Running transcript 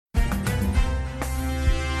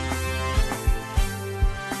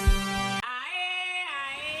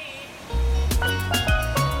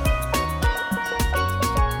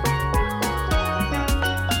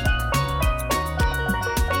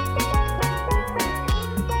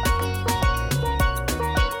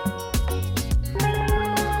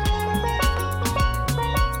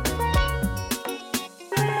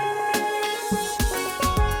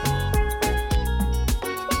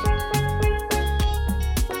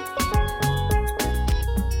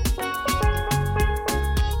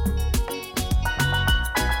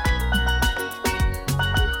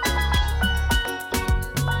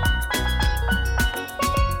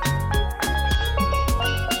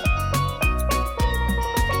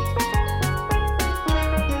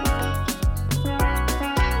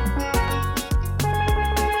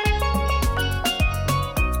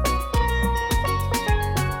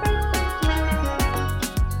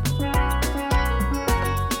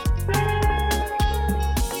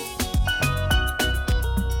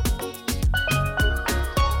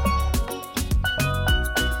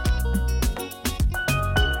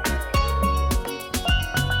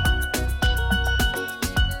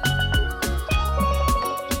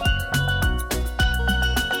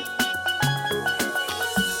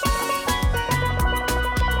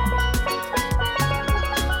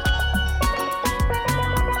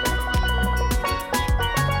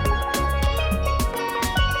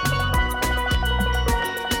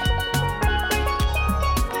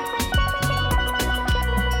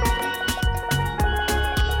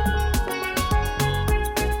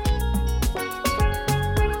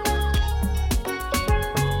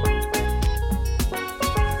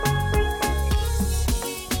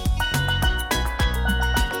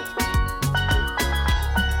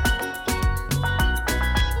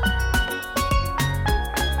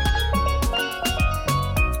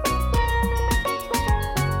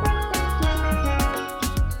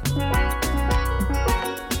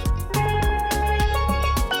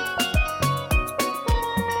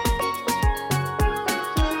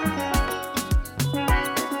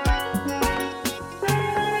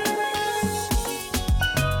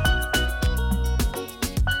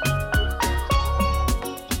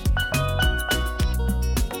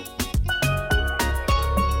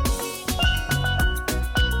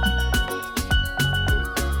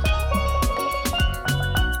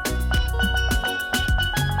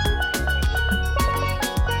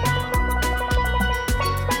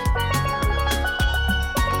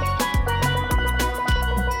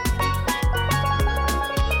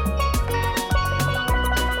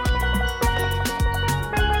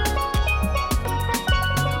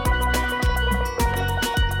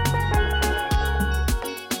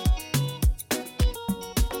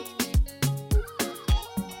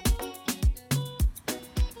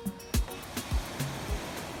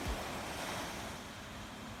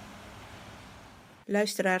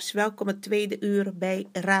Luisteraars, welkom het tweede uur bij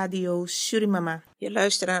Radio SuriMama. Ja,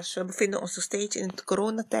 luisteraars, we bevinden ons nog steeds in het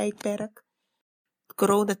coronatijdperk. Het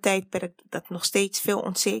coronatijdperk dat nog steeds veel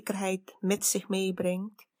onzekerheid met zich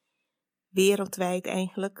meebrengt. Wereldwijd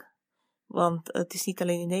eigenlijk. Want het is niet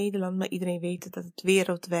alleen in Nederland, maar iedereen weet dat het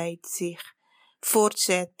wereldwijd zich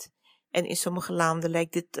voortzet. En in sommige landen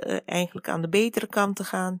lijkt dit eigenlijk aan de betere kant te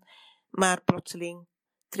gaan. Maar plotseling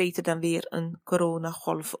treedt er dan weer een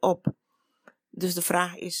coronagolf op. Dus de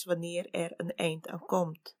vraag is wanneer er een eind aan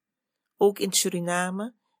komt. Ook in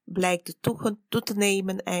Suriname blijkt het toe te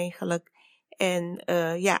nemen eigenlijk. En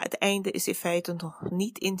het einde is in feite nog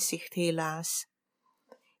niet in zicht helaas.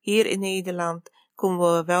 Hier in Nederland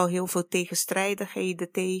komen we wel heel veel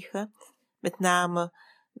tegenstrijdigheden tegen. Met name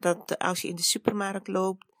dat als je in de supermarkt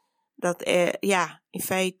loopt, dat in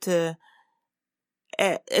feite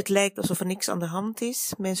het lijkt alsof er niks aan de hand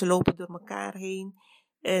is. Mensen lopen door elkaar heen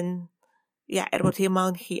en er wordt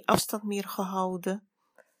helemaal geen afstand meer gehouden.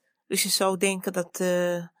 Dus je zou denken dat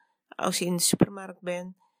als je in de supermarkt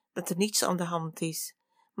bent, dat er niets aan de hand is.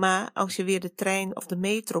 Maar als je weer de trein of de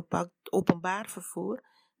metro pakt, openbaar vervoer,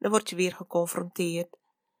 dan word je weer geconfronteerd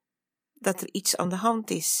dat er iets aan de hand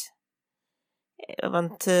is.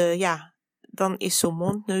 Want dan is zo'n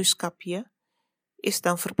mondneuskapje, is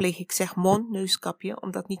dan verplicht. Ik zeg mondneuskapje,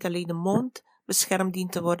 omdat niet alleen de mond beschermd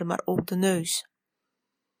dient te worden, maar ook de neus.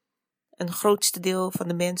 Een grootste deel van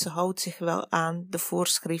de mensen houdt zich wel aan de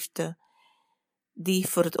voorschriften die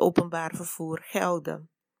voor het openbaar vervoer gelden.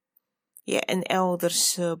 Ja, en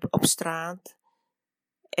elders op straat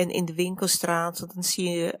en in de winkelstraat, dan zie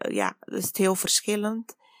je, dat is het heel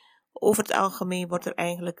verschillend. Over het algemeen wordt er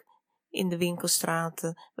eigenlijk in de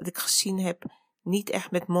winkelstraten, wat ik gezien heb, niet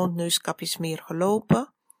echt met mondneuskapjes meer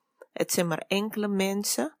gelopen. Het zijn maar enkele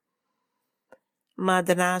mensen. Maar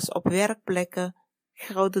daarnaast op werkplekken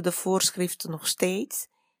gelden de voorschriften nog steeds.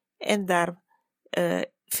 En daar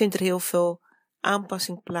vindt er heel veel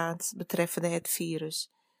aanpassing plaats betreffende het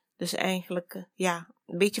virus. Dus eigenlijk,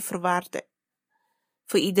 een beetje verwaard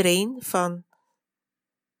voor iedereen van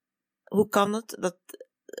hoe kan het dat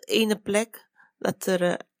ene plek dat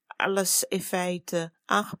er alles in feite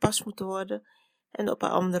aangepast moet worden en op een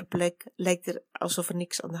andere plek lijkt er alsof er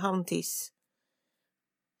niks aan de hand is.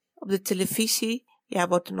 Op de televisie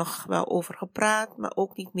wordt er nog wel over gepraat, maar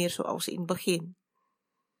ook niet meer zoals in het begin.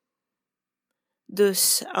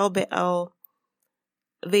 Dus al bij al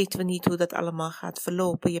weten we niet hoe dat allemaal gaat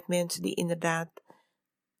verlopen. Je hebt mensen die inderdaad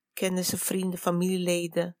kennissen, vrienden,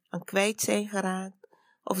 familieleden aan kwijt zijn geraakt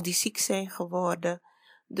of die ziek zijn geworden.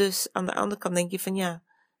 Dus aan de andere kant denk je van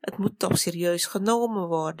het moet toch serieus genomen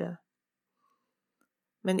worden.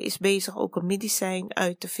 Men is bezig ook een medicijn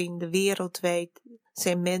uit te vinden. Wereldwijd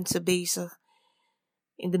zijn mensen bezig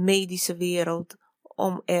in de medische wereld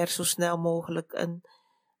om er zo snel mogelijk een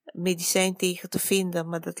medicijn tegen te vinden,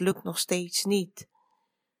 maar dat lukt nog steeds niet.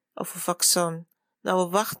 Of een vaccin. Nou,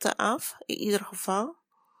 we wachten af, in ieder geval.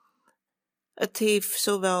 Het heeft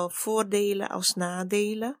zowel voordelen als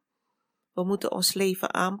nadelen. We moeten ons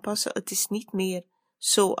leven aanpassen. Het is niet meer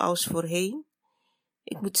zoals voorheen.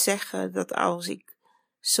 Ik moet zeggen dat als ik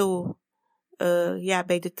zo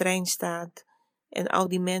bij de trein sta en al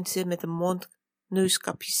die mensen met een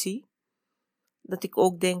mondneuskapje zie, dat ik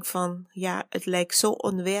ook denk van, het lijkt zo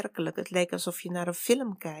onwerkelijk. Het lijkt alsof je naar een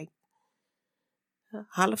film kijkt.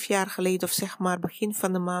 Half jaar geleden, of zeg maar begin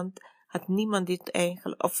van de maand, had niemand dit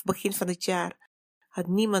eigenlijk, of begin van het jaar, had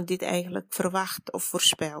niemand dit eigenlijk verwacht of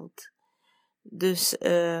voorspeld. Dus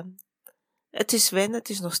het is wennen, het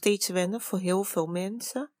is nog steeds wennen voor heel veel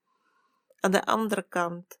mensen. Aan de andere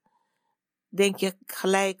kant denk je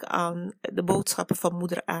gelijk aan de boodschappen van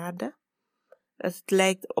Moeder Aarde. Het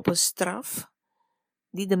lijkt op een straf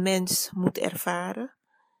die de mens moet ervaren.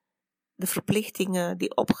 De verplichtingen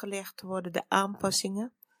die opgelegd worden, de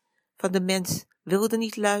aanpassingen van de mens wilde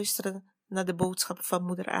niet luisteren naar de boodschappen van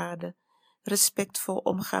Moeder Aarde. Respectvol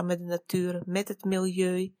omgaan met de natuur, met het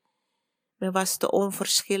milieu. Men was te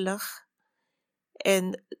onverschillig.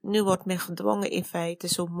 En nu wordt men gedwongen in feite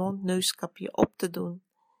zo'n mondneuskapje op te doen.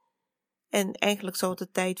 En eigenlijk zou het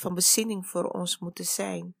de tijd van bezinning voor ons moeten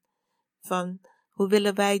zijn. Van hoe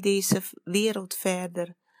willen wij deze wereld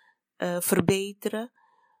verder verbeteren?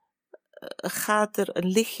 Gaat er een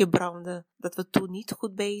lichtje branden dat we toen niet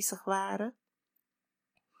goed bezig waren?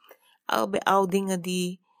 Al dingen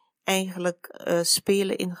die eigenlijk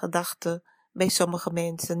spelen in gedachten bij sommige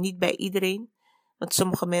mensen. Niet bij iedereen, want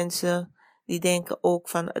sommige mensen die denken ook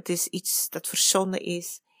van het is iets dat verzonnen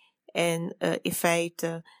is en in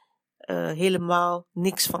feite helemaal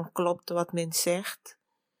niks van klopt wat men zegt.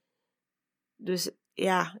 Dus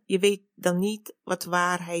je weet dan niet wat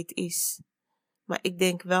waarheid is. Maar ik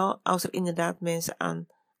denk wel, als er inderdaad mensen aan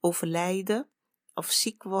overlijden of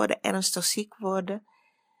ziek worden, ernstig ziek worden,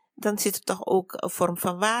 dan zit er toch ook een vorm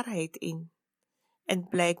van waarheid in. En het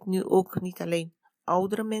blijkt nu ook niet alleen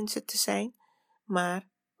oudere mensen te zijn, maar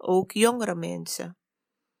ook jongere mensen.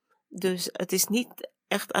 Dus het is niet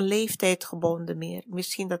echt aan leeftijd gebonden meer.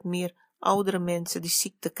 Misschien dat meer oudere mensen die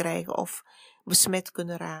ziekte krijgen of besmet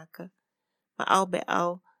kunnen raken. Maar al bij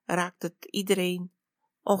al raakt het iedereen,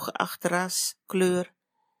 ongeacht ras, kleur,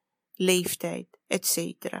 leeftijd, etc.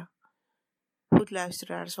 Goed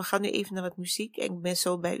luisteraars, we gaan nu even naar wat muziek en ik ben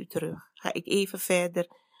zo bij u terug. Ga ik even verder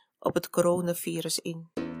op het coronavirus in.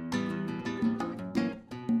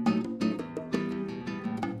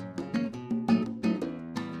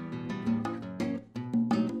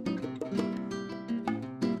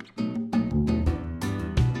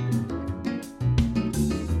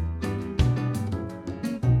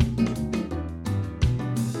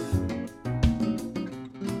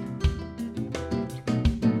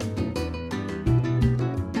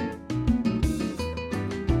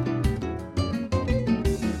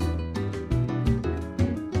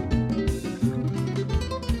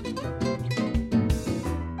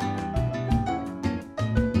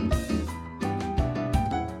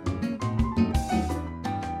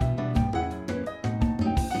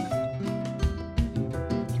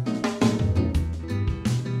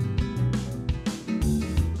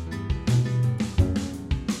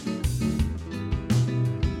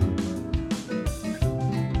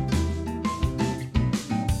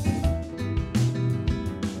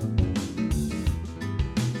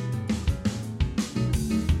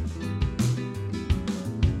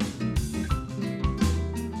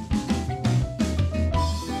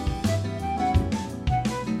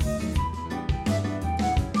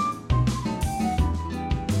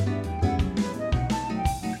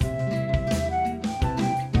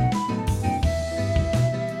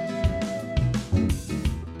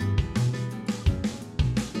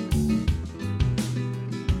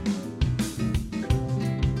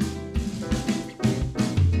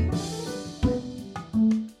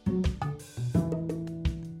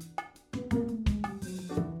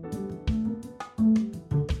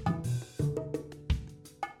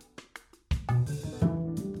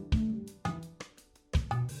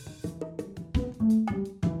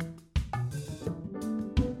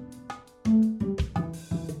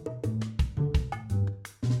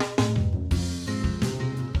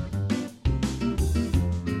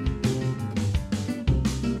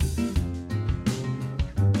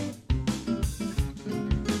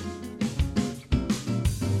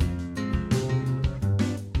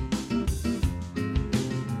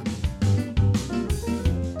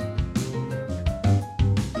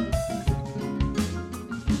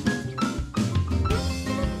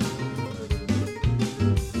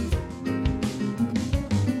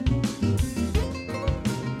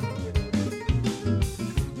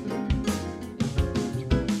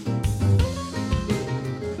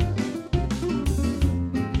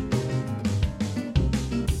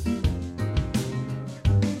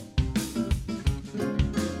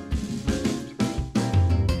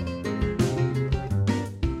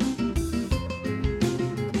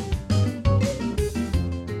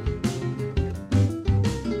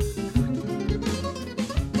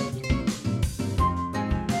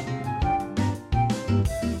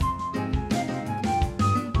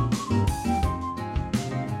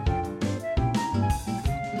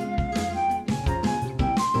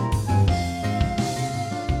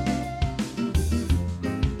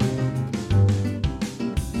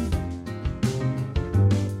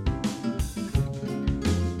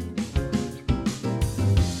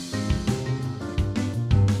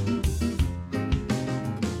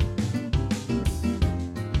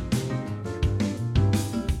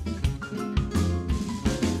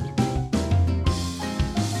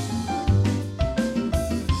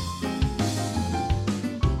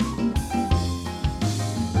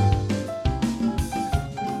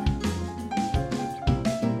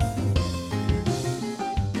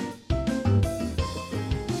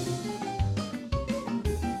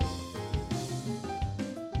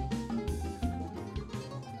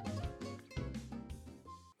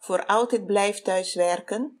 Voor altijd blijft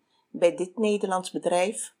thuiswerken, bij dit Nederlands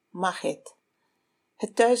bedrijf mag het.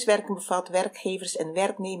 Het thuiswerken bevalt werkgevers en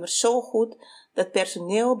werknemers zo goed dat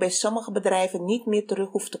personeel bij sommige bedrijven niet meer terug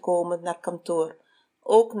hoeft te komen naar kantoor,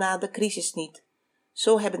 ook na de crisis niet.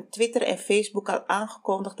 Zo hebben Twitter en Facebook al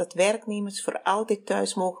aangekondigd dat werknemers voor altijd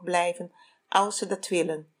thuis mogen blijven als ze dat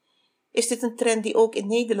willen. Is dit een trend die ook in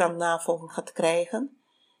Nederland navolging gaat krijgen?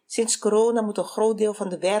 Sinds corona moet een groot deel van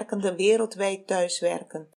de werkenden wereldwijd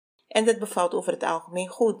thuiswerken. En dat bevalt over het algemeen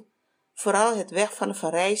goed. Vooral het wegvallen van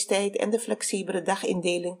reistijd en de flexibele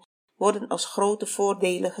dagindeling worden als grote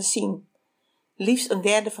voordelen gezien. Liefst een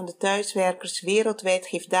derde van de thuiswerkers wereldwijd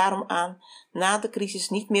geeft daarom aan na de crisis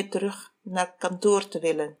niet meer terug naar kantoor te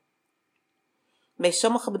willen. Bij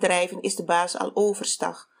sommige bedrijven is de baas al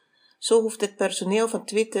overstag. Zo hoeft het personeel van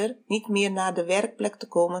Twitter niet meer naar de werkplek te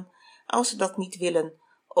komen als ze dat niet willen,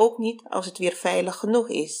 ook niet als het weer veilig genoeg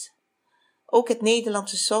is. Ook het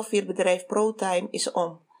Nederlandse softwarebedrijf ProTime is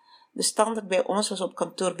om. De standaard bij ons was op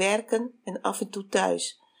kantoor werken en af en toe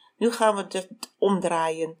thuis. Nu gaan we het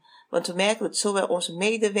omdraaien, want we merken dat zowel onze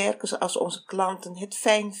medewerkers als onze klanten het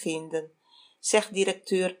fijn vinden, zegt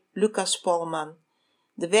directeur Lucas Polman.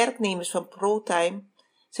 De werknemers van ProTime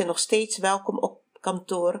zijn nog steeds welkom op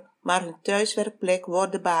kantoor, maar hun thuiswerkplek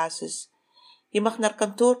wordt de basis. Je mag naar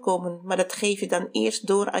kantoor komen, maar dat geef je dan eerst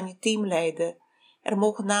door aan je teamleider. Er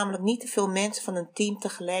mogen namelijk niet te veel mensen van een team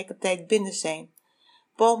tegelijkertijd binnen zijn.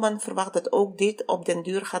 Polman verwacht dat ook dit op den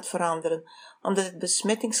duur gaat veranderen, omdat het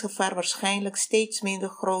besmettingsgevaar waarschijnlijk steeds minder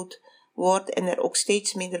groot wordt en er ook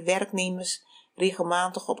steeds minder werknemers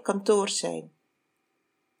regelmatig op kantoor zijn.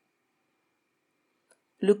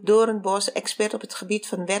 Luc Doornbos, expert op het gebied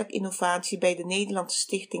van werkinnovatie bij de Nederlandse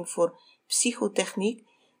Stichting voor Psychotechniek,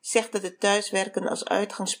 zegt dat het thuiswerken als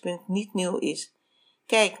uitgangspunt niet nieuw is.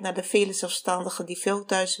 Kijk naar de vele zelfstandigen die veel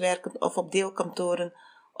thuiswerken of op deelkantoren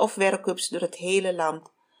of werkhubs door het hele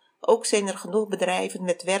land. Ook zijn er genoeg bedrijven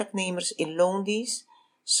met werknemers in loondienst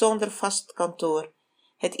zonder vast kantoor.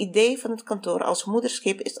 Het idee van het kantoor als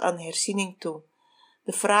moederschip is aan herziening toe.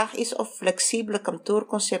 De vraag is of flexibele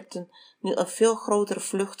kantoorconcepten nu een veel grotere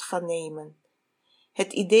vlucht gaan nemen.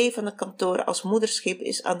 Het idee van het kantoor als moederschip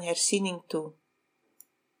is aan herziening toe.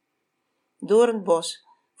 Doornbos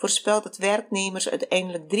voorspelt dat werknemers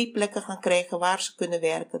uiteindelijk 3 plekken gaan krijgen waar ze kunnen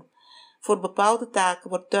werken. Voor bepaalde taken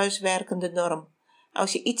wordt thuiswerken de norm.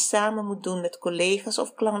 Als je iets samen moet doen met collega's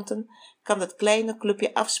of klanten, kan dat kleine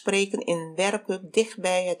clubje afspreken in een werkhub dicht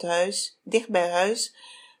bij huis,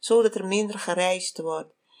 zodat er minder gereisd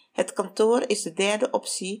wordt. Het kantoor is de derde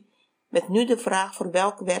optie, met nu de vraag voor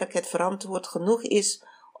welk werk het verantwoord genoeg is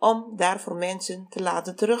om daarvoor mensen te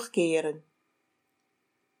laten terugkeren.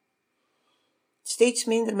 Steeds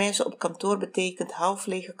minder mensen op kantoor betekent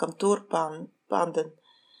halflege kantoorpanden.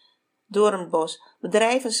 Doornbos.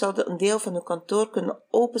 Bedrijven zouden een deel van hun kantoor kunnen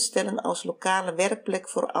openstellen als lokale werkplek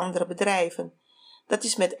voor andere bedrijven. Dat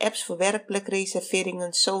is met apps voor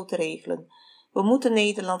werkplekreserveringen zo te regelen. We moeten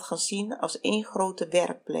Nederland gaan zien als één grote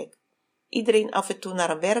werkplek. Iedereen af en toe naar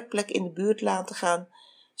een werkplek in de buurt laten gaan,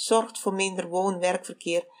 zorgt voor minder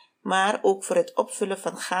woon-werkverkeer, maar ook voor het opvullen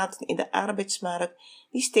van gaten in de arbeidsmarkt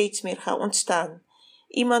die steeds meer gaan ontstaan.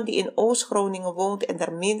 Iemand die in Oost-Groningen woont en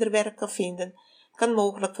daar minder werk kan vinden, kan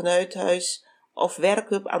mogelijk vanuit huis of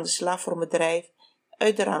werkhub aan de slag voor een bedrijf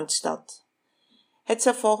uit de Randstad. Het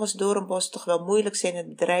zal volgens Doornbos toch wel moeilijk zijn het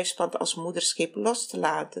bedrijfspand als moederschip los te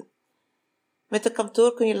laten. Met een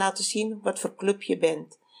kantoor kun je laten zien wat voor club je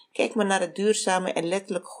bent. Kijk maar naar het duurzame en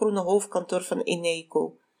letterlijk groene hoofdkantoor van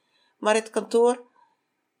Eneco. Maar het kantoor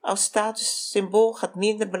als statussymbool gaat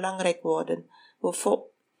minder belangrijk worden.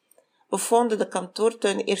 We vonden de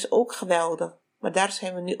kantoortuin eerst ook geweldig, maar daar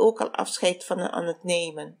zijn we nu ook al afscheid van aan het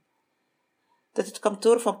nemen. Dat het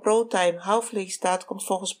kantoor van ProTime half leeg staat, komt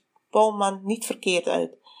volgens Polman niet verkeerd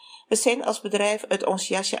uit. We zijn als bedrijf uit ons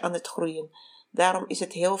jasje aan het groeien. Daarom is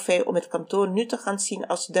het heel fijn om het kantoor nu te gaan zien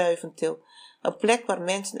als Duiventil, een plek waar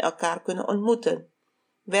mensen elkaar kunnen ontmoeten.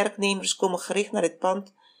 Werknemers komen gericht naar het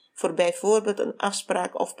pand voor bijvoorbeeld een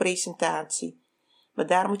afspraak of presentatie. Maar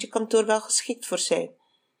daar moet je kantoor wel geschikt voor zijn,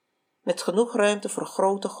 met genoeg ruimte voor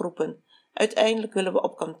grote groepen. Uiteindelijk willen we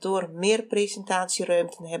op kantoor meer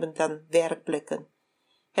presentatieruimte hebben dan werkplekken.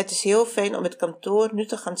 Het is heel fijn om het kantoor nu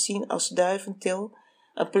te gaan zien als Duiventil,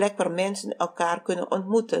 een plek waar mensen elkaar kunnen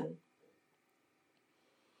ontmoeten.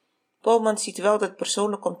 Polman ziet wel dat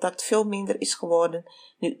persoonlijk contact veel minder is geworden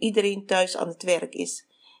nu iedereen thuis aan het werk is.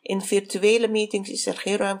 In virtuele meetings is er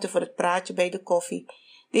geen ruimte voor het praatje bij de koffie.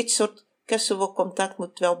 Dit soort casual contact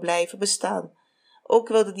moet wel blijven bestaan. Ook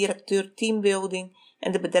wil de directeur teambuilding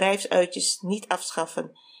en de bedrijfsuitjes niet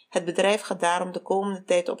afschaffen. Het bedrijf gaat daarom de komende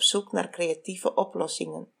tijd op zoek naar creatieve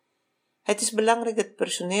oplossingen. Het is belangrijk dat het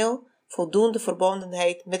personeel voldoende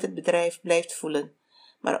verbondenheid met het bedrijf blijft voelen.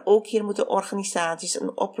 Maar ook hier moeten organisaties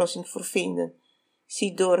een oplossing voor vinden.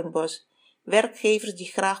 Ziet Doornbos. Werkgevers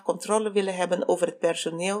die graag controle willen hebben over het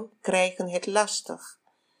personeel, krijgen het lastig.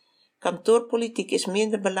 Kantoorpolitiek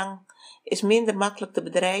is minder makkelijk te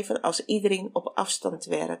bedrijven als iedereen op afstand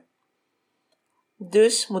werkt.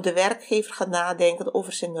 Dus moet de werkgever gaan nadenken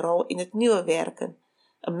over zijn rol in het nieuwe werken.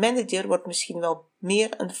 Een manager wordt misschien wel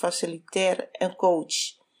meer een facilitair en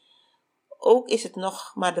coach. Ook is het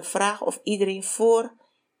nog maar de vraag of iedereen voor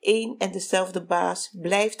één en dezelfde baas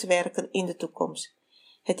blijft werken in de toekomst.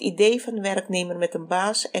 Het idee van werknemer met een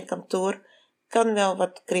baas en kantoor kan wel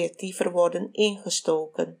wat creatiever worden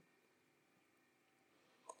ingestoken.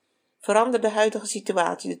 Verander de huidige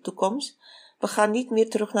situatie de toekomst. We gaan niet meer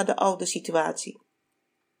terug naar de oude situatie.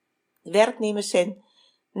 De werknemers zijn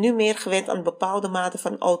nu meer gewend aan een bepaalde mate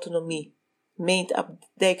van autonomie, meent Ab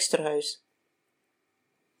Dijksterhuis.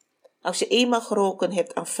 Als je eenmaal geroken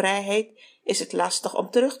hebt aan vrijheid, is het lastig om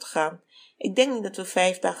terug te gaan. Ik denk niet dat we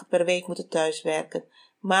 5 dagen per week moeten thuiswerken,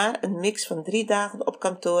 maar een mix van 3 dagen op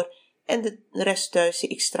kantoor en de rest thuis zie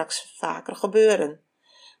ik straks vaker gebeuren.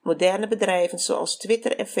 Moderne bedrijven zoals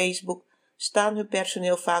Twitter en Facebook staan hun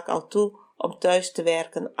personeel vaak al toe om thuis te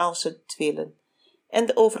werken als ze het willen. En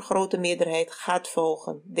de overgrote meerderheid gaat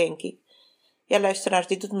volgen, denk ik. Ja, luisteraars,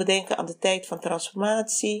 dit doet me denken aan de tijd van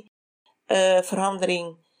transformatie,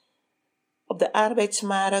 verandering op de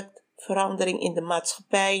arbeidsmarkt, verandering in de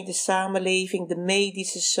maatschappij, de samenleving, de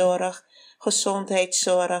medische zorg,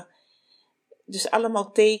 gezondheidszorg. Dus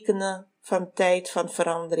allemaal tekenen van tijd van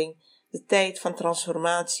verandering, de tijd van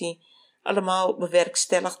transformatie, allemaal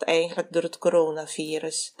bewerkstelligd eigenlijk door het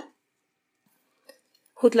coronavirus.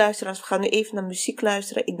 Goed luisteraars, we gaan nu even naar muziek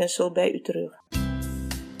luisteren. Ik ben zo bij u terug.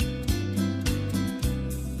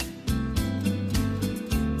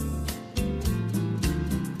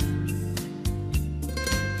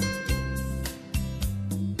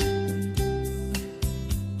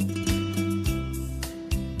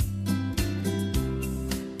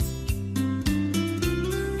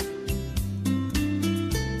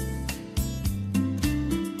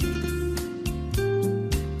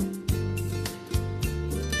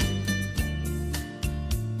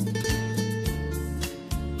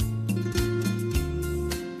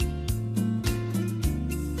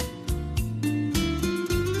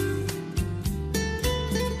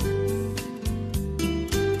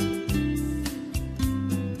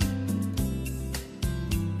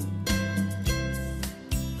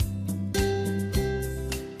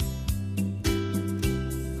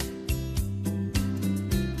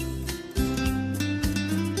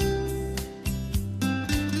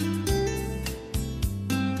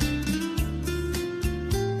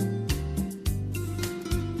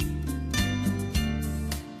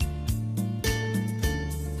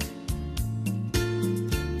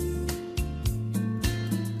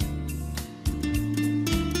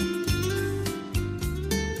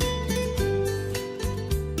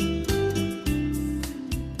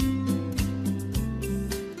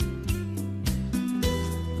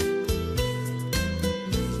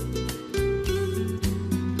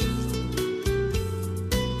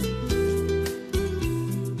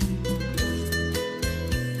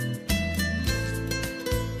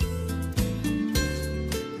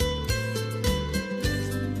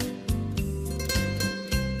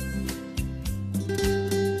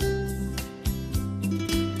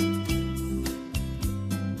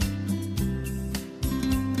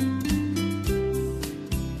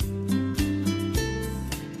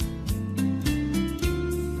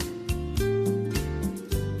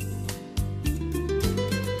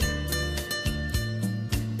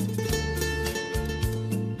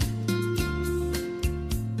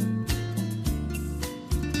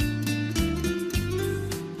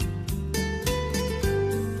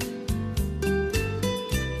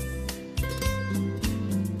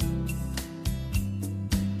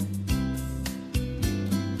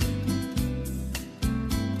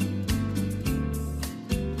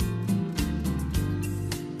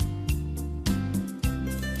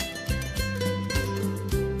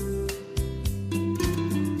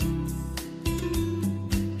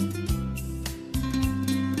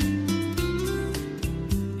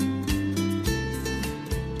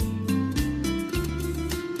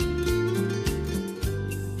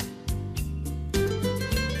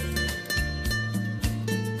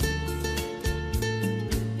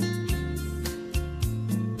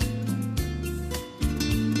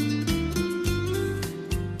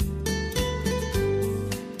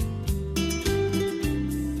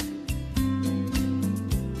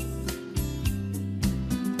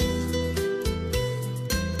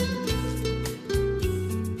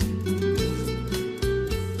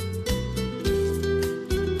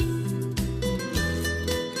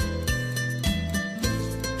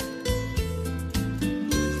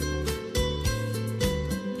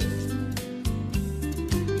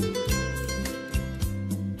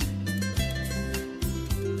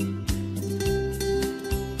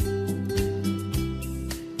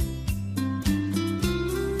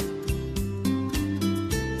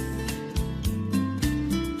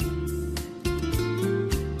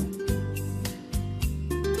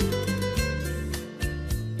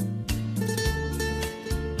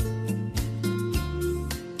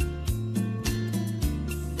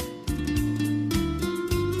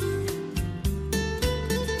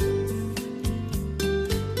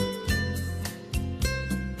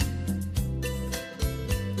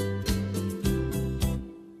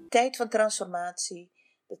 tijd van transformatie,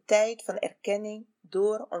 de tijd van erkenning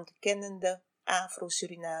door ontkennende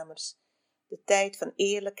Afro-Surinamers, de tijd van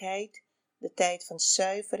eerlijkheid, de tijd van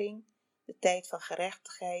zuivering, de tijd van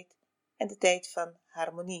gerechtigheid en de tijd van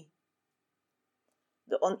harmonie.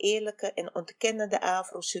 De oneerlijke en ontkennende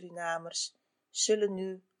Afro-Surinamers zullen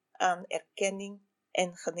nu aan erkenning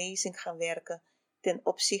en genezing gaan werken ten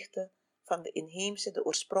opzichte van de inheemse, de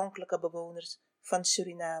oorspronkelijke bewoners van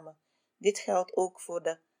Suriname. Dit geldt ook voor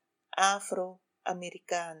de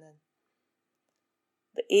Afro-Amerikanen.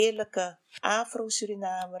 De eerlijke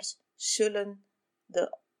Afro-Surinamers zullen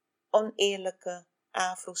de oneerlijke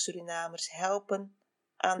Afro-Surinamers helpen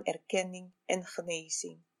aan erkenning en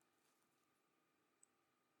genezing.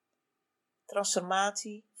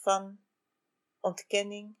 Transformatie van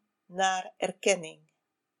ontkenning naar erkenning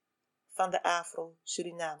van de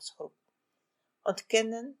Afro-Surinaamse groep.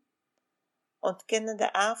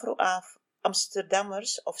 Ontkennende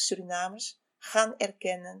Afro-Amsterdammers of Surinamers gaan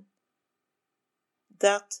erkennen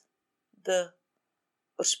dat de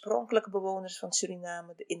oorspronkelijke bewoners van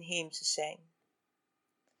Suriname de inheemse zijn.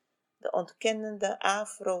 De ontkennende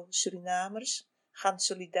Afro-Surinamers gaan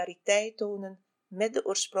solidariteit tonen met de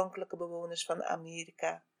oorspronkelijke bewoners van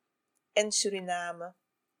Amerika en Suriname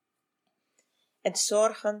en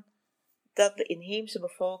zorgen dat de inheemse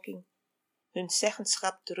bevolking hun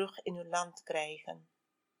zeggenschap terug in hun land krijgen.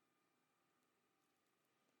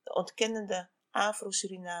 De ontkennende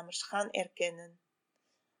Afro-Surinamers gaan erkennen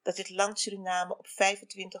dat het land Suriname op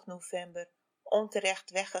 25 november onterecht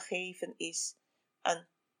weggegeven is aan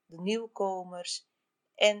de nieuwkomers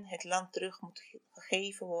en het land terug moet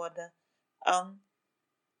gegeven worden aan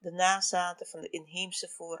de nazaten van de inheemse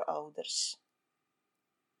voorouders.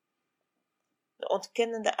 De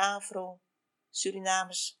ontkennende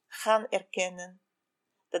Afro-Surinamers gaan erkennen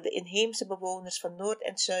dat de inheemse bewoners van Noord-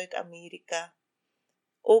 en Zuid-Amerika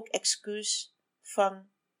ook excuus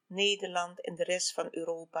van Nederland en de rest van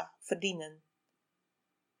Europa verdienen.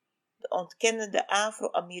 De ontkennende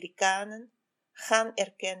Afro-Amerikanen gaan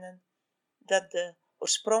erkennen dat de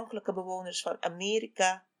oorspronkelijke bewoners van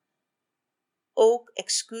Amerika ook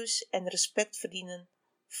excuus en respect verdienen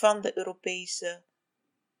van de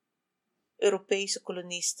Europese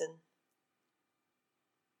kolonisten.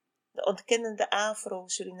 De ontkennende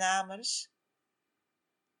Afro-Surinamers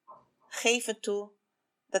geven toe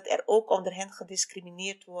dat er ook onder hen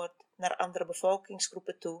gediscrimineerd wordt naar andere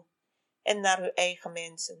bevolkingsgroepen toe en naar hun eigen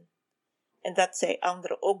mensen, en dat zij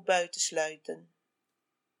anderen ook buitensluiten.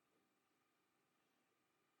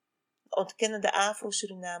 De ontkennende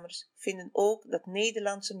Afro-Surinamers vinden ook dat de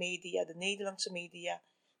Nederlandse media,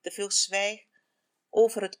 te veel zwijgt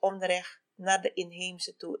over het onrecht naar de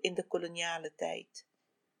inheemse toe in de koloniale tijd.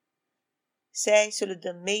 Zij zullen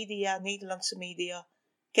de Nederlandse media,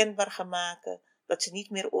 kenbaar gaan maken dat ze niet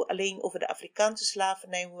meer alleen over de Afrikaanse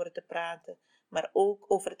slavernij horen te praten, maar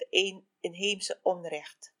ook over het inheemse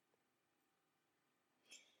onrecht.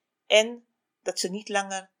 En dat ze niet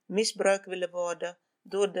langer misbruikt willen worden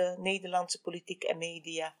door de Nederlandse politiek en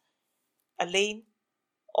media, alleen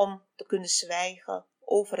om te kunnen zwijgen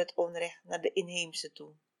over het onrecht naar de inheemse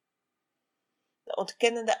toe. De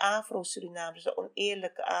ontkennende Afro-Surinamers, de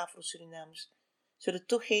oneerlijke Afro-Surinamers, zullen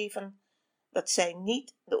toegeven dat zij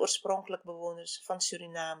niet de oorspronkelijke bewoners van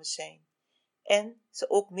Suriname zijn en ze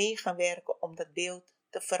ook mee gaan werken om dat beeld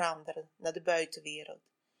te veranderen naar de buitenwereld.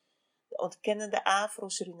 De ontkennende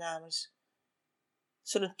Afro-Surinamers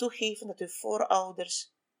zullen toegeven dat hun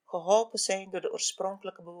voorouders geholpen zijn door de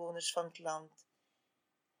oorspronkelijke bewoners van het land,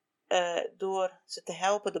 door ze te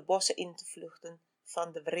helpen de bossen in te vluchten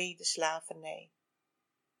van de wrede slavernij.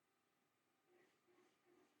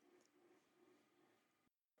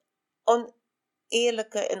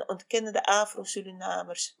 Oneerlijke en ontkennende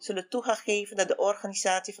Afro-Surinamers zullen toe geven dat de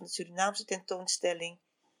organisatie van de Surinaamse tentoonstelling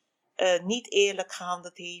niet eerlijk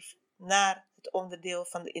gehandeld heeft naar het onderdeel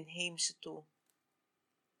van de inheemse toe.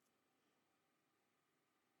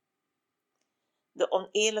 De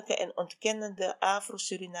oneerlijke en ontkennende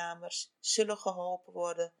Afro-Surinamers zullen geholpen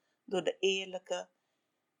worden door de eerlijke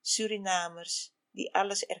Surinamers die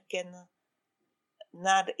alles erkennen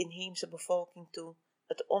naar de inheemse bevolking toe,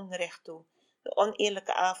 het onrecht toe. De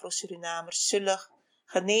oneerlijke Afro-Surinamers zullen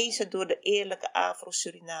genezen door de eerlijke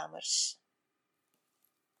Afro-Surinamers.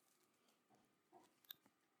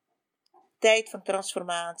 Tijd van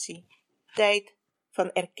transformatie, tijd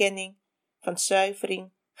van erkenning, van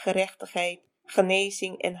zuivering, gerechtigheid,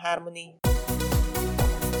 genezing en harmonie.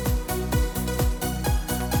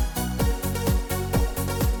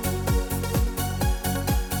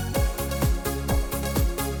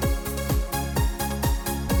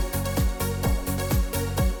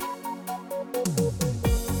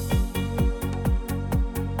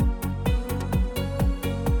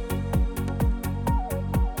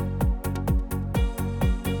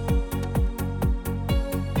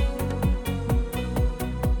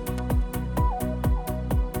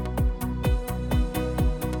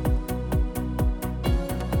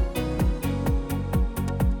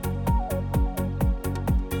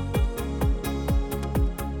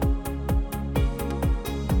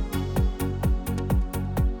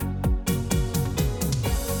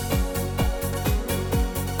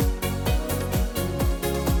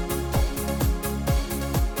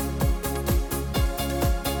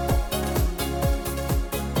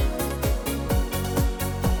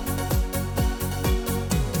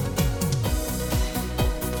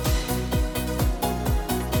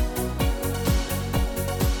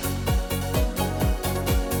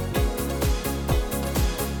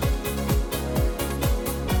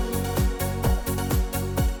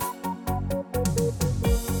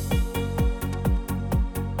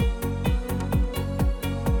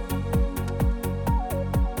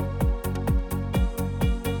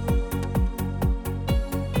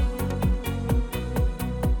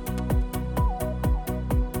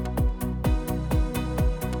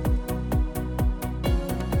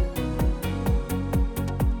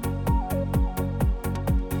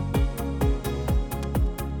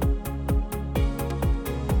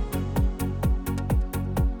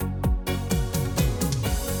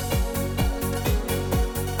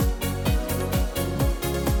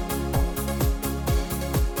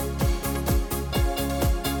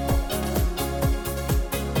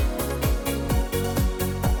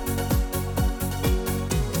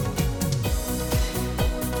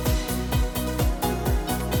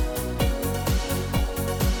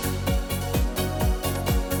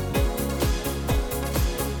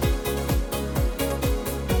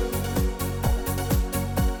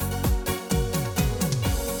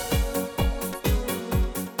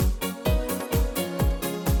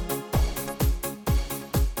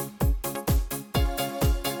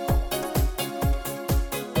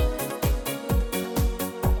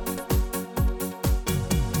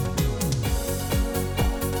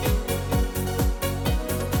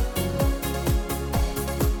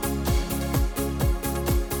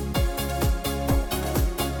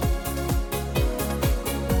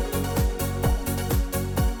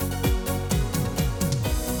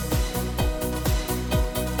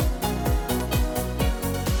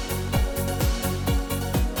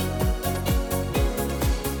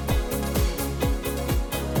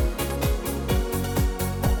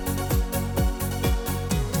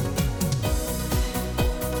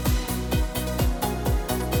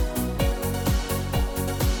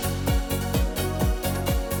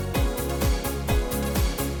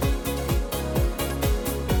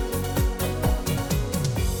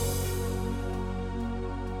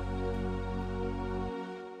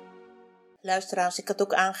 Luisteraars, ik had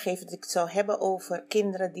ook aangegeven dat ik het zou hebben over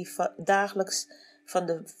kinderen die dagelijks van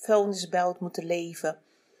de vuilnisbelt moeten leven.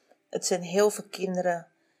 Het zijn heel veel kinderen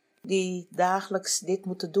die dagelijks dit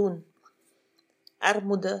moeten doen.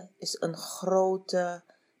 Armoede is een groot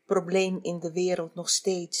probleem in de wereld nog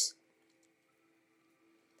steeds.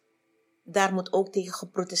 Daar moet ook tegen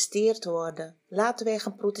geprotesteerd worden. Laten wij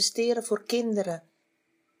gaan protesteren voor kinderen.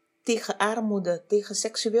 Tegen armoede, tegen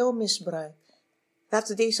seksueel misbruik.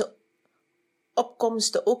 Laten deze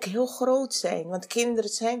opkomsten ook heel groot zijn, want kinderen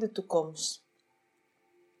zijn de toekomst.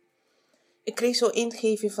 Ik kreeg zo'n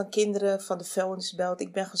ingeving van kinderen van de vuilnisbelt.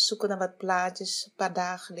 Ik ben gaan zoeken naar wat plaatjes, een paar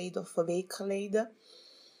dagen geleden of een week geleden.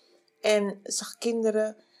 En zag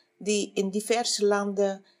kinderen die in diverse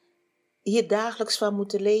landen hier dagelijks van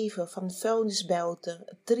moeten leven, van de vuilnisbelten.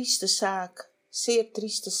 Een trieste zaak, zeer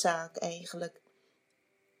trieste zaak eigenlijk.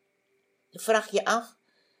 Je vraagt je af,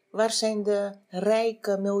 waar zijn de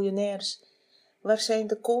rijke miljonairs? Waar zijn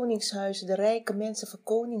de koningshuizen, de rijke mensen van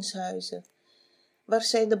koningshuizen? Waar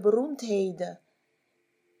zijn de beroemdheden?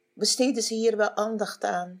 Besteden ze hier wel aandacht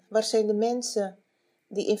aan? Waar zijn de mensen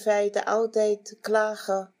die in feite altijd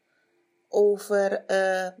klagen over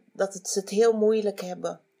dat ze het heel moeilijk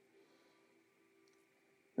hebben?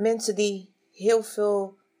 Mensen die heel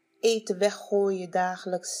veel eten weggooien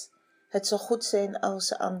dagelijks. Het zou goed zijn als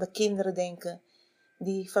ze aan de kinderen denken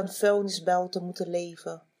die van vuilnisbelten moeten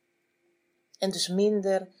leven. En dus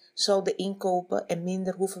minder zouden inkopen en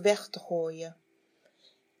minder hoeven weg te gooien.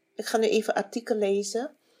 Ik ga nu even een artikel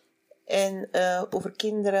lezen over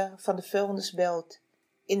kinderen van de vuilnisbelt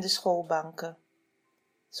in de schoolbanken.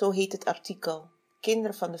 Zo heet het artikel.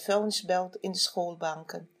 Kinderen van de vuilnisbelt in de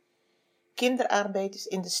schoolbanken. Kinderarbeid is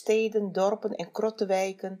in de steden, dorpen en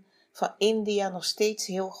krottenwijken van India nog steeds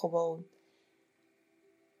heel gewoon.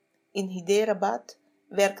 In Hyderabad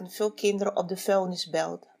werken veel kinderen op de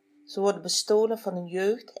vuilnisbelt. Ze worden bestolen van hun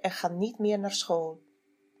jeugd en gaan niet meer naar school.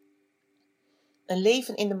 Een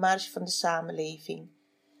leven in de marge van de samenleving.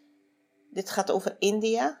 Dit gaat over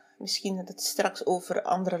India. Misschien dat het straks over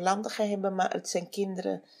andere landen gaan hebben, maar het zijn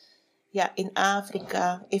kinderen in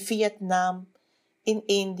Afrika, in Vietnam, in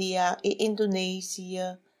India, in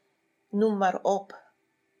Indonesië, noem maar op.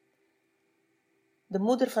 De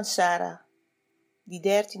moeder van Sarah, die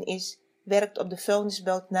 13 is, werkt op de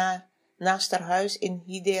vuilnisbelt naast haar huis in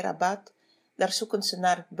Hyderabad. Daar zoeken ze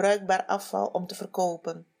naar bruikbaar afval om te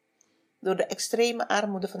verkopen. Door de extreme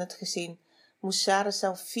armoede van het gezin moest Sarah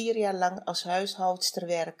zelf 4 jaar lang als huishoudster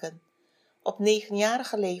werken. Op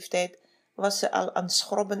 9-jarige leeftijd was ze al aan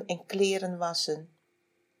schrobben en kleren wassen.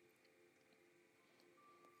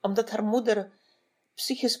 Omdat haar moeder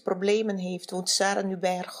psychische problemen heeft, woont Sarah nu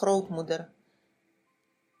bij haar grootmoeder.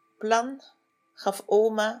 Plan gaf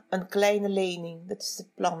oma een kleine lening. Dat is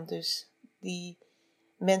het plan dus, die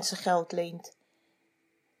mensen geld leent.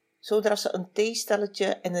 Zodat ze een theestalletje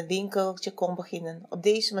en een winkeltje kon beginnen. Op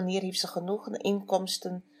deze manier heeft ze genoeg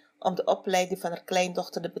inkomsten om de opleiding van haar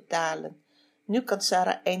kleindochter te betalen. Nu kan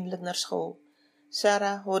Sarah eindelijk naar school.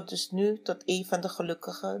 Sarah hoort dus nu tot een van de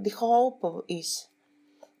gelukkigen die geholpen is.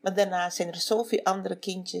 Maar daarna zijn er zoveel andere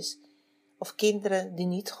kindjes of kinderen die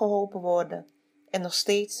niet geholpen worden en nog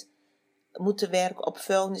steeds moeten werken op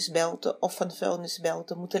vuilnisbelten of van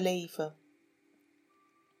vuilnisbelten moeten leven.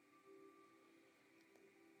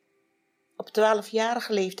 Op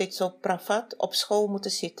 12-jarige leeftijd zou Pravat op school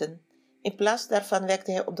moeten zitten. In plaats daarvan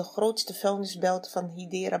werkte hij op de grootste vuilnisbelt van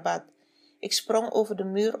Hyderabad. Ik sprong over de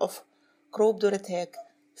muur of kroop door het hek,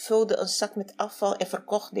 vulde een zak met afval en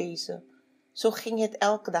verkocht deze. Zo ging het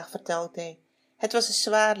elke dag, vertelt hij. Het was een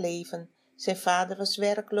zwaar leven. Zijn vader was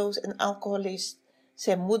werkloos en alcoholist.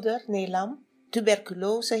 Zijn moeder, Neelam,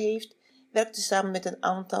 tuberculose heeft, werkte samen met een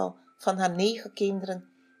aantal van haar 9 kinderen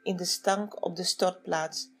in de stank op de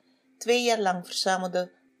stortplaats. 2 jaar lang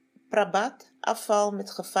verzamelde Prabhat afval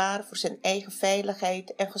met gevaar voor zijn eigen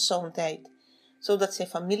veiligheid en gezondheid, zodat zijn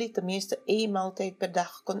familie tenminste 1 maaltijd per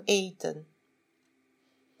dag kon eten.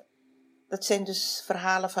 Dat zijn dus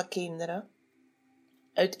verhalen van kinderen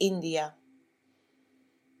uit India.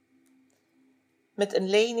 Met een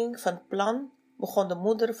lening van Plan begon de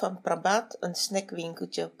moeder van Prabhat een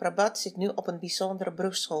snackwinkeltje. Prabhat zit nu op een bijzondere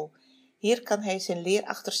brugsschool. Hier kan hij zijn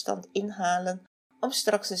leerachterstand inhalen om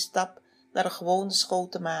straks een stap naar een gewone school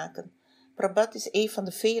te maken. Prabhat is een van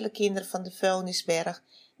de vele kinderen van de vuilnisberg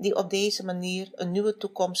die op deze manier een nieuwe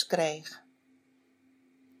toekomst krijgen.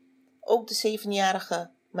 Ook de 7-jarige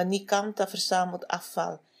Manikanta verzamelt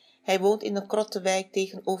afval. Hij woont in een krottenwijk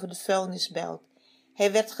tegenover de vuilnisbelt.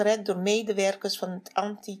 Hij werd gered door medewerkers van het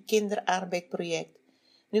anti-kinderarbeidproject.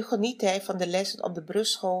 Nu geniet hij van de lessen op de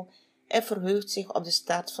brugsschool en verheugt zich op de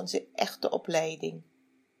start van zijn echte opleiding.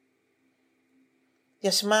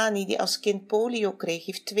 Jasmani, die als kind polio kreeg,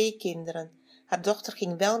 heeft 2 kinderen. Haar dochter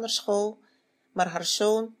ging wel naar school, maar haar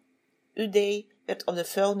zoon, Uday, werd op de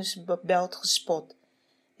vuilnisbelt gespot.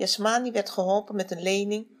 Jasmani werd geholpen met een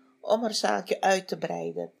lening om haar zaakje uit te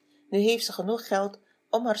breiden. Nu heeft ze genoeg geld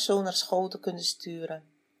om haar zoon naar school te kunnen sturen.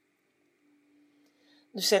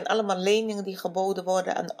 Dus zijn allemaal leningen die geboden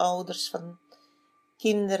worden aan ouders van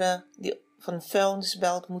kinderen die van een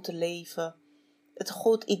vuilnisbelt moeten leven. Het is een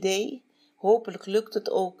goed idee. Hopelijk lukt het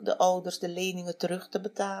ook de ouders de leningen terug te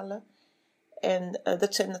betalen. En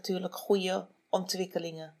dat zijn natuurlijk goede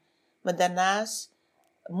ontwikkelingen. Maar daarnaast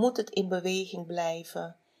moet het in beweging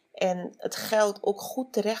blijven. En het geld ook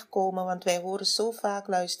goed terechtkomen, want wij horen zo vaak,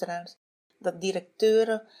 luisteraars, dat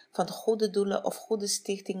directeuren van goede doelen of goede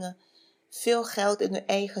stichtingen veel geld in hun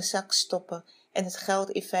eigen zak stoppen en het geld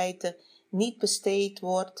in feite niet besteed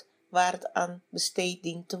wordt waar het aan besteed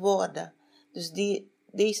dient te worden. Dus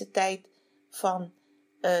deze tijd van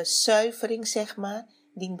zuivering, zeg maar,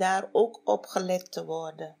 dient daar ook op gelet te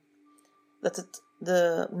worden. Dat het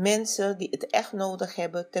de mensen die het echt nodig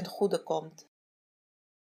hebben ten goede komt.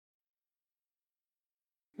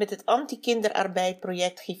 Met het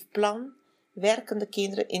anti-kinderarbeidproject geeft Plan werkende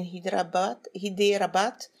kinderen in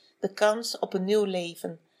Hyderabad de kans op een nieuw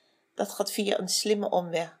leven. Dat gaat via een slimme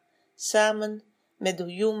omweg. Samen met de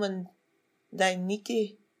Human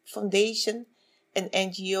Dignity Foundation en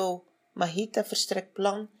NGO Mahita verstrekt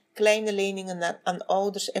Plan kleine leningen aan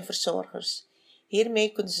ouders en verzorgers.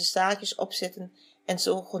 Hiermee kunnen ze zaakjes opzetten en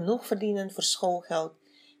zo genoeg verdienen voor schoolgeld.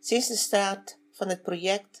 Sinds de start van het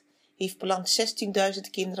project heeft Plan 16.000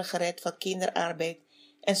 kinderen gered van kinderarbeid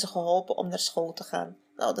en ze geholpen om naar school te gaan.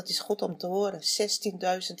 Nou, dat is goed om te horen. 16.000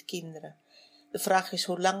 kinderen. De vraag is,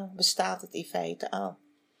 hoe lang bestaat het in feite al?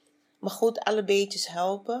 Maar goed, alle beetjes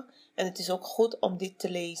helpen en het is ook goed om dit te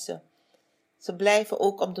lezen. Ze blijven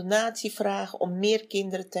ook om donatie vragen om meer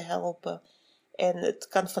kinderen te helpen. En het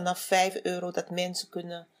kan vanaf €5 dat mensen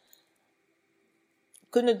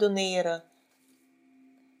kunnen doneren.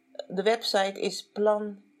 De website is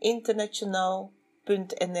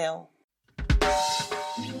planinternational.nl.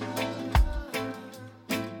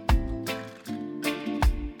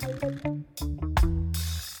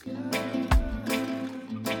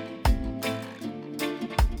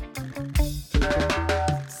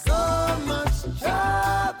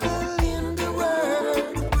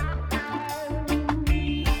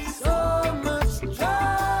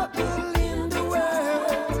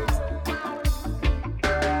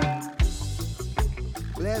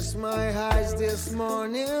 Bless my eyes this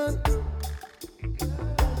morning.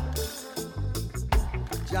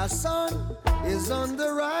 Your sun is on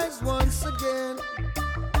the rise once again.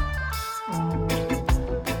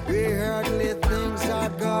 Weirdly things are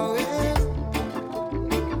going.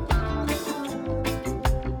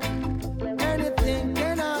 Anything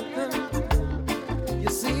can happen. You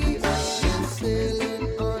see, I've been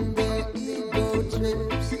sailing on the ego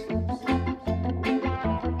trips.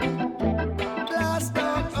 Blast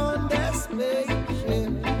out on the spaceship.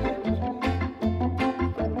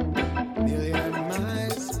 Million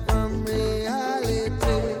miles from reality.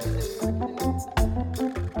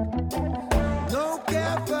 No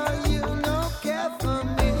care for you, no care for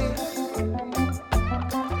me.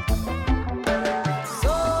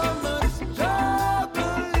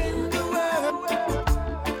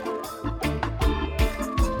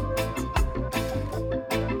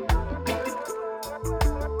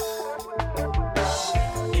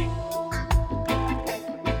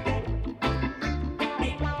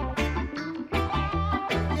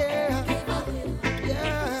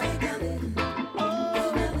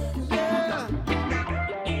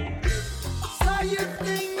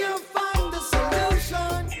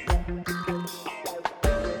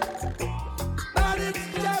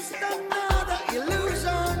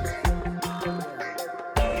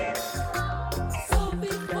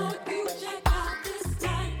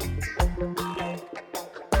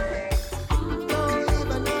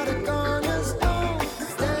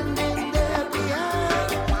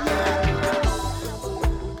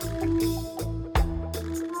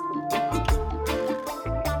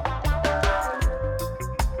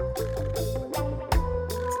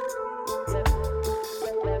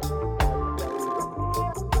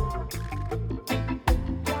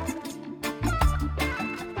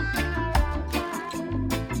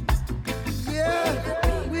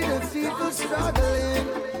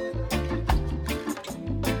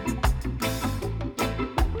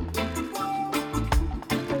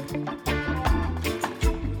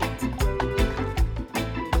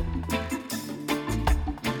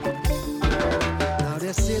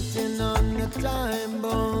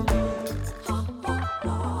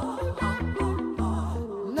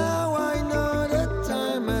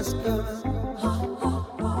 must come.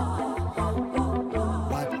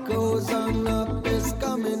 What goes on up is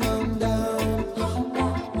coming on down.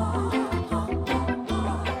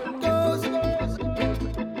 Goes.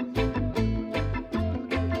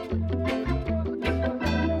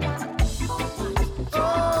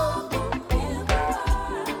 Oh.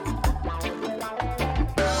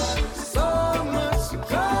 So much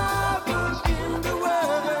trouble in the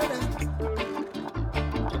world.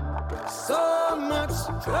 So much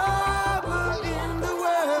trouble in the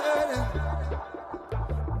world.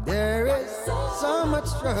 There is so much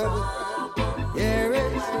trouble. There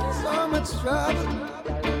is so much trouble.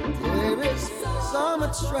 There is so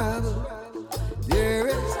much trouble. There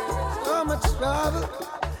is so much trouble.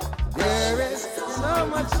 There is so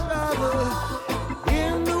much trouble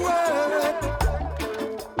in the world.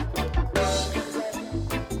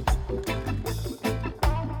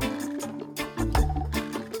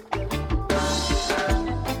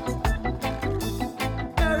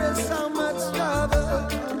 There is so much trouble.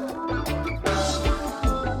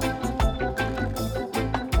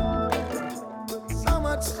 So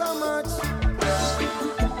much, so much.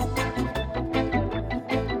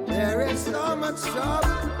 There is so much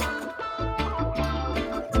trouble.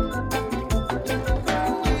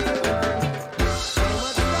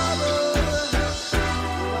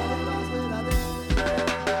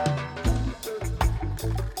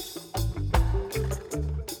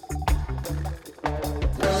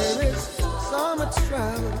 There is so much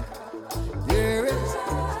trouble. There is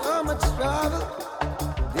so much trouble.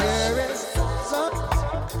 There is so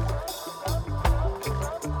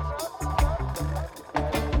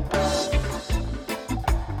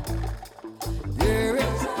There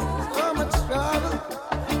is so much trouble.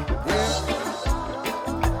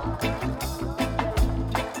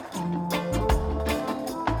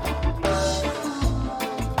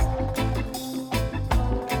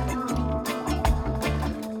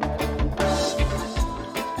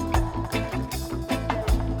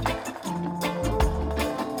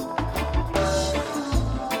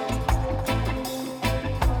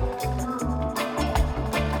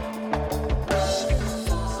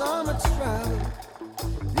 So much trouble.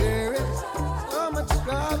 There is so much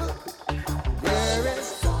trouble. There is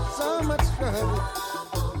so much trouble.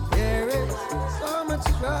 There is so much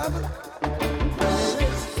trouble. There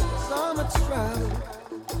is so much trouble.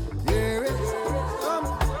 There is so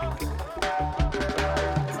much.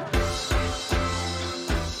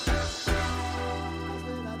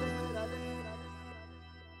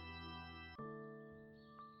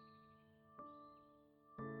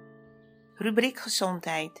 Rubriek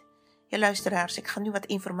gezondheid. Ja, luisteraars, ik ga nu wat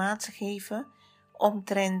informatie geven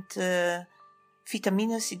omtrent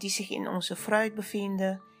vitamines die zich in onze fruit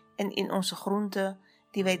bevinden en in onze groenten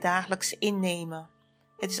die wij dagelijks innemen.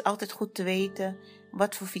 Het is altijd goed te weten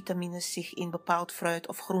wat voor vitamines zich in bepaald fruit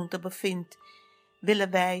of groente bevindt.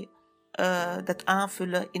 Willen wij dat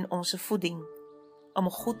aanvullen in onze voeding om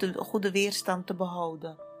een goede weerstand te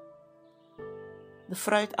behouden. De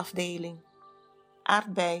fruitafdeling.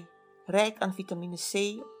 Aardbei, rijk aan vitamine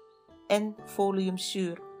C en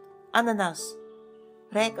foliumzuur. Ananas,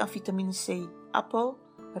 rijk aan vitamine C. Appel,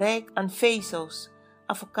 rijk aan vezels.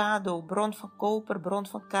 Avocado, bron van koper, bron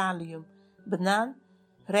van kalium. Banaan,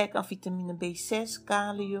 rijk aan vitamine B6,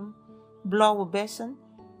 kalium. Blauwe bessen,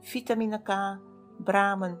 vitamine K.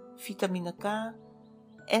 Bramen, vitamine K.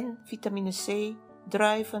 En vitamine C.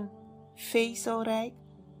 Druiven, vezelrijk.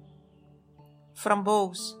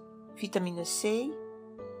 Framboos, vitamine C.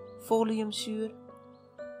 Foliumzuur.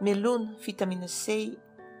 Meloen, vitamine C.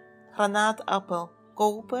 Granaatappel,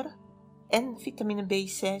 koper en vitamine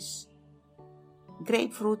B6.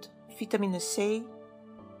 Grapefruit, vitamine C.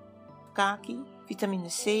 Kaki, vitamine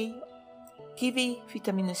C. Kiwi,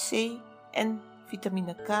 vitamine C en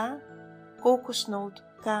vitamine K. Kokosnoot,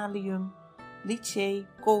 kalium. Lychee,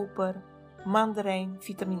 koper. Mandarijn,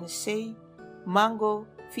 vitamine C. Mango,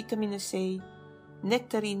 vitamine C.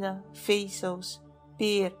 Nectarine, vezels.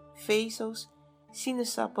 Peer, vezels.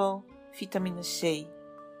 Sinaasappel, vitamine C.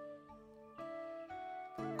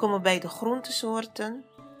 Komen we bij de groentesoorten.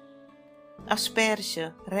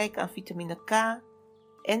 Asperge, rijk aan vitamine K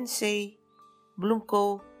en C.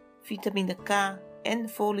 Bloemkool, vitamine K en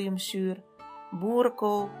foliumzuur.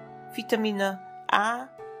 Boerenkool, vitamine A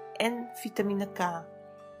en vitamine K.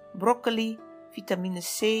 Broccoli, vitamine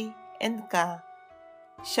C en K.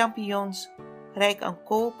 Champignons, rijk aan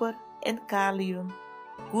koper en kalium.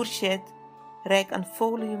 Courgette, rijk aan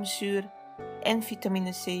foliumzuur en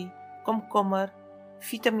vitamine C. Komkommer,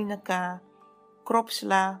 vitamine K.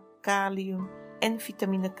 Kropsla, kalium en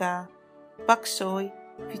vitamine K. Paksoi,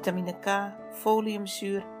 vitamine K,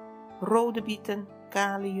 foliumzuur. Rode bieten,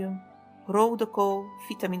 kalium, rode kool,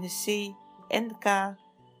 vitamine C en K,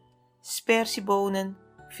 sperziebonen,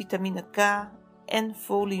 vitamine K en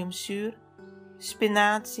foliumzuur,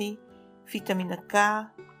 spinazie, vitamine K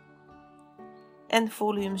en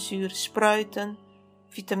foliumzuur, spruiten,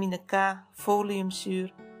 vitamine K,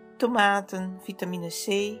 foliumzuur, tomaten, vitamine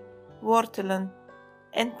C, wortelen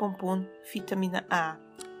en pompoen, vitamine A.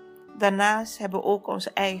 Daarnaast hebben we ook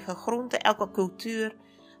onze eigen groenten. Elke cultuur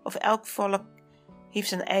of elk volk heeft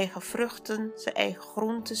zijn eigen vruchten, zijn eigen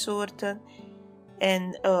groentesoorten.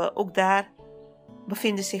 En ook daar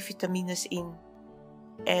bevinden zich vitamines in.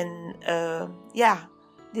 En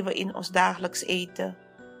die we in ons dagelijks eten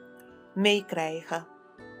meekrijgen.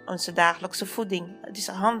 Onze dagelijkse voeding. Het is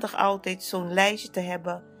handig altijd zo'n lijstje te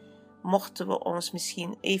hebben. Mochten we ons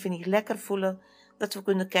misschien even niet lekker voelen, dat we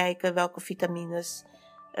kunnen kijken welke vitamines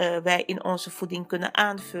wij in onze voeding kunnen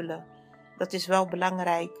aanvullen. Dat is wel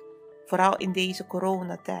belangrijk, vooral in deze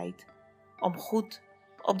coronatijd, om goed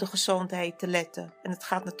op de gezondheid te letten. En het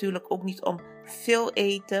gaat natuurlijk ook niet om veel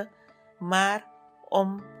eten, maar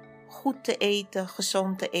om goed te eten,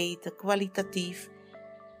 gezond te eten, kwalitatief.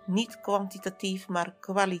 Niet kwantitatief, maar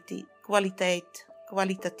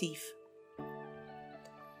kwalitatief.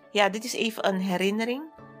 Ja, dit is even een herinnering,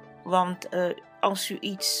 want als u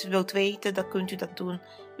iets wilt weten, dan kunt u dat doen.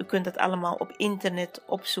 U kunt dat allemaal op internet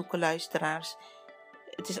opzoeken, luisteraars.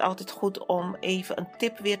 Het is altijd goed om even een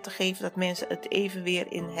tip weer te geven, dat mensen het even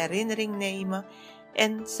weer in herinnering nemen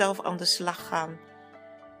en zelf aan de slag gaan.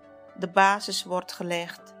 De basis wordt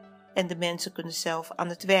gelegd en de mensen kunnen zelf aan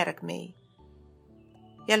het werk mee.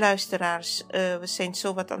 Ja, luisteraars, we zijn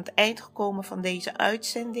zo wat aan het eind gekomen van deze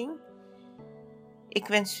uitzending. Ik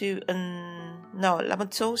wens u laat me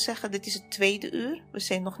het zo zeggen, dit is het 2e uur. We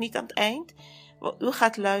zijn nog niet aan het eind. U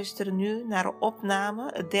gaat luisteren nu naar een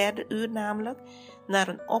opname, het 3e uur namelijk, naar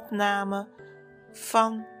een opname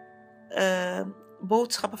van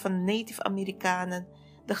boodschappen van de Native Amerikanen,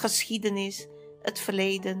 de geschiedenis, het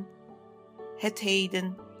verleden, het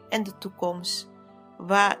heden en de toekomst.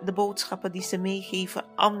 Waar de boodschappen die ze meegeven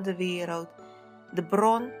aan de wereld. De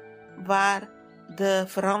bron waar de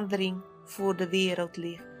verandering voor de wereld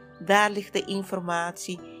ligt. Daar ligt de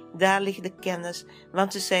informatie, daar ligt de kennis,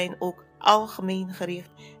 want ze zijn ook algemeen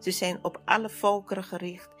gericht. Ze zijn op alle volkeren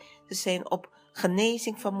gericht. Ze zijn op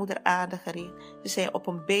genezing van moeder aarde gericht. Ze zijn op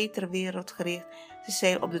een betere wereld gericht. Ze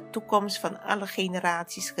zijn op de toekomst van alle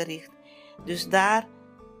generaties gericht. Dus daar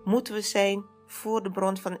moeten we zijn voor de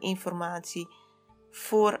bron van informatie,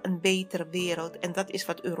 voor een betere wereld. En dat is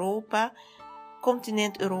wat Europa,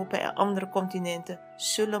 continent Europa en andere continenten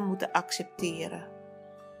zullen moeten accepteren.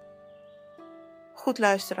 Goed,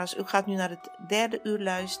 luisteraars, u gaat nu naar het 3e uur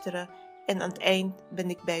luisteren en aan het eind ben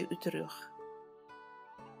ik bij u terug.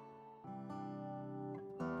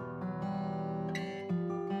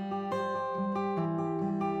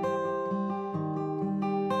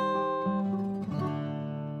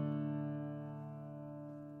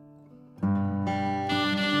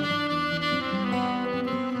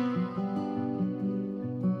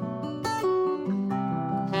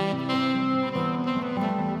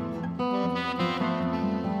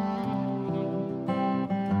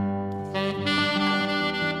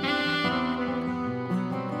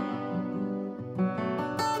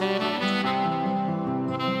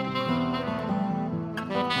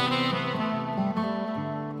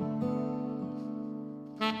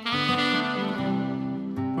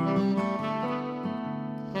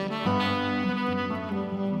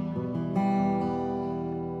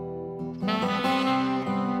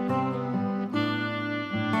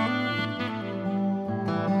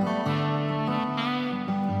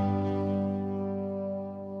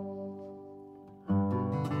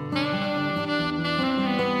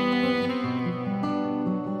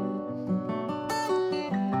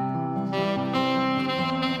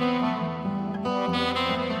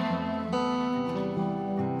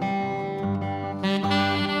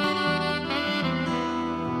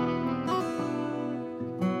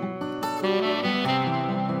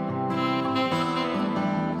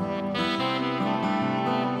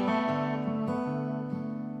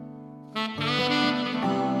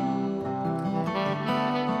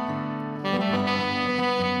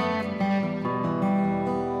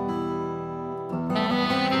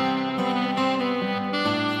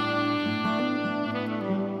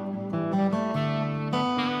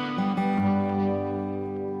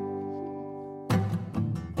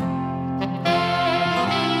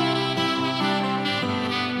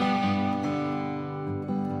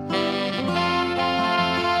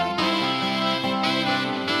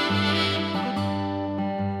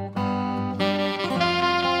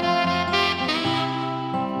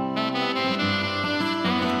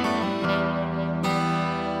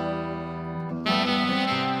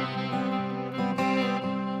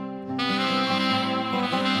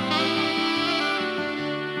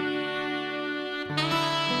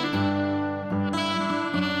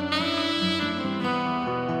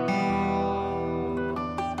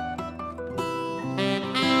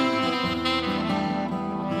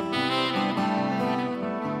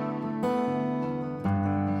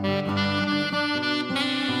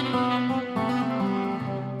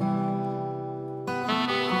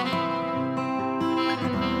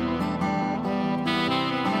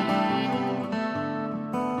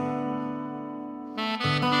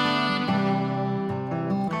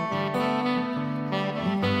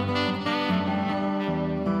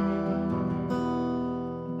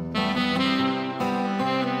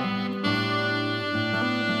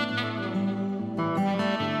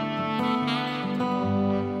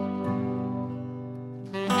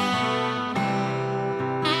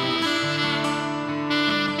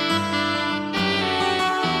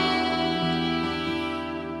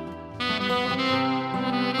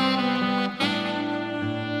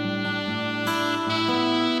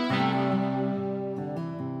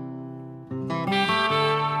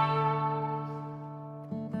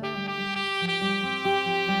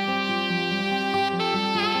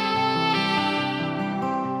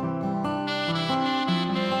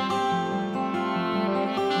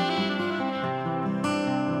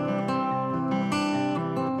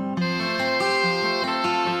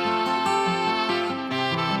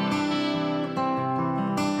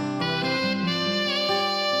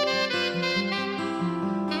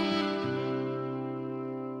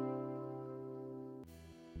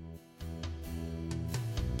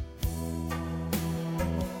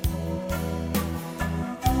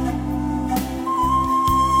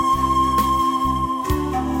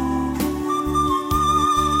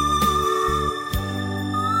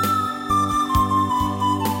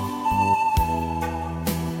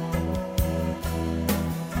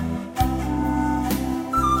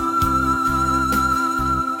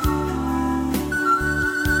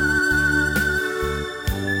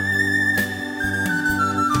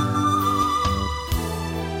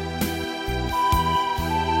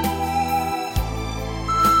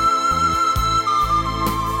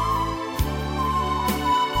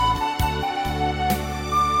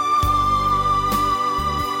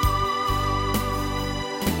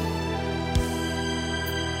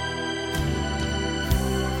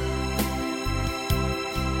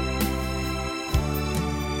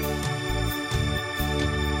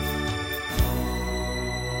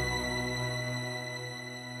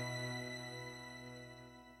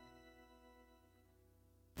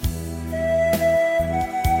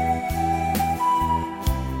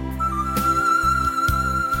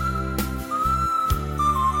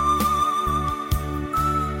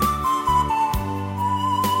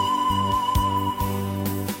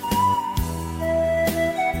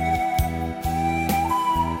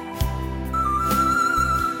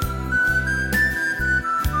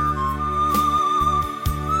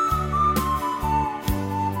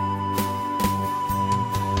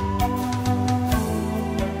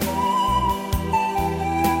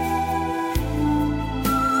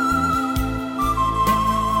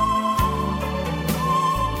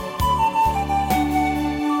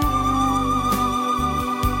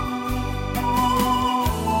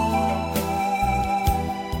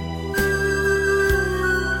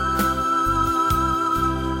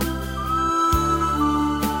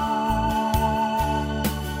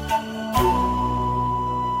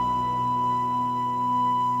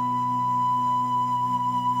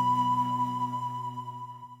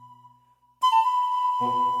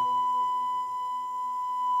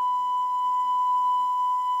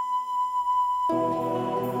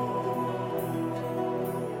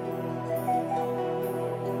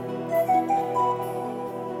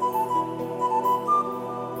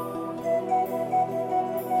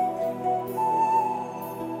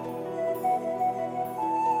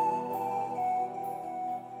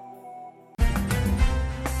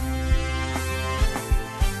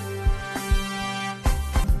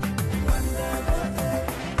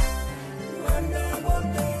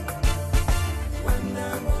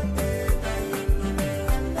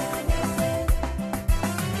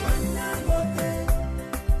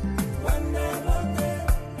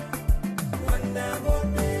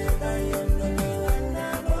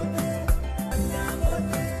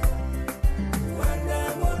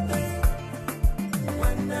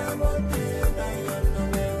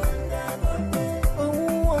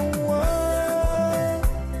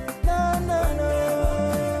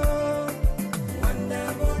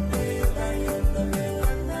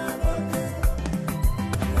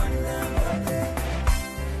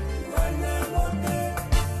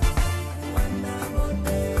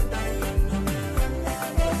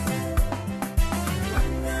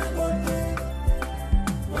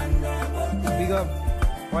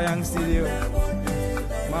 Young Studio.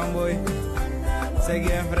 Mamboy. Segi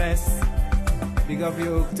en Fres. Big up je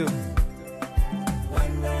ook toe.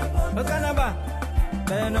 Wat kan dat ba?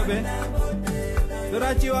 Ben je nog bij?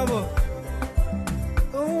 Doordat je wabo.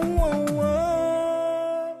 Oh, oh, oh.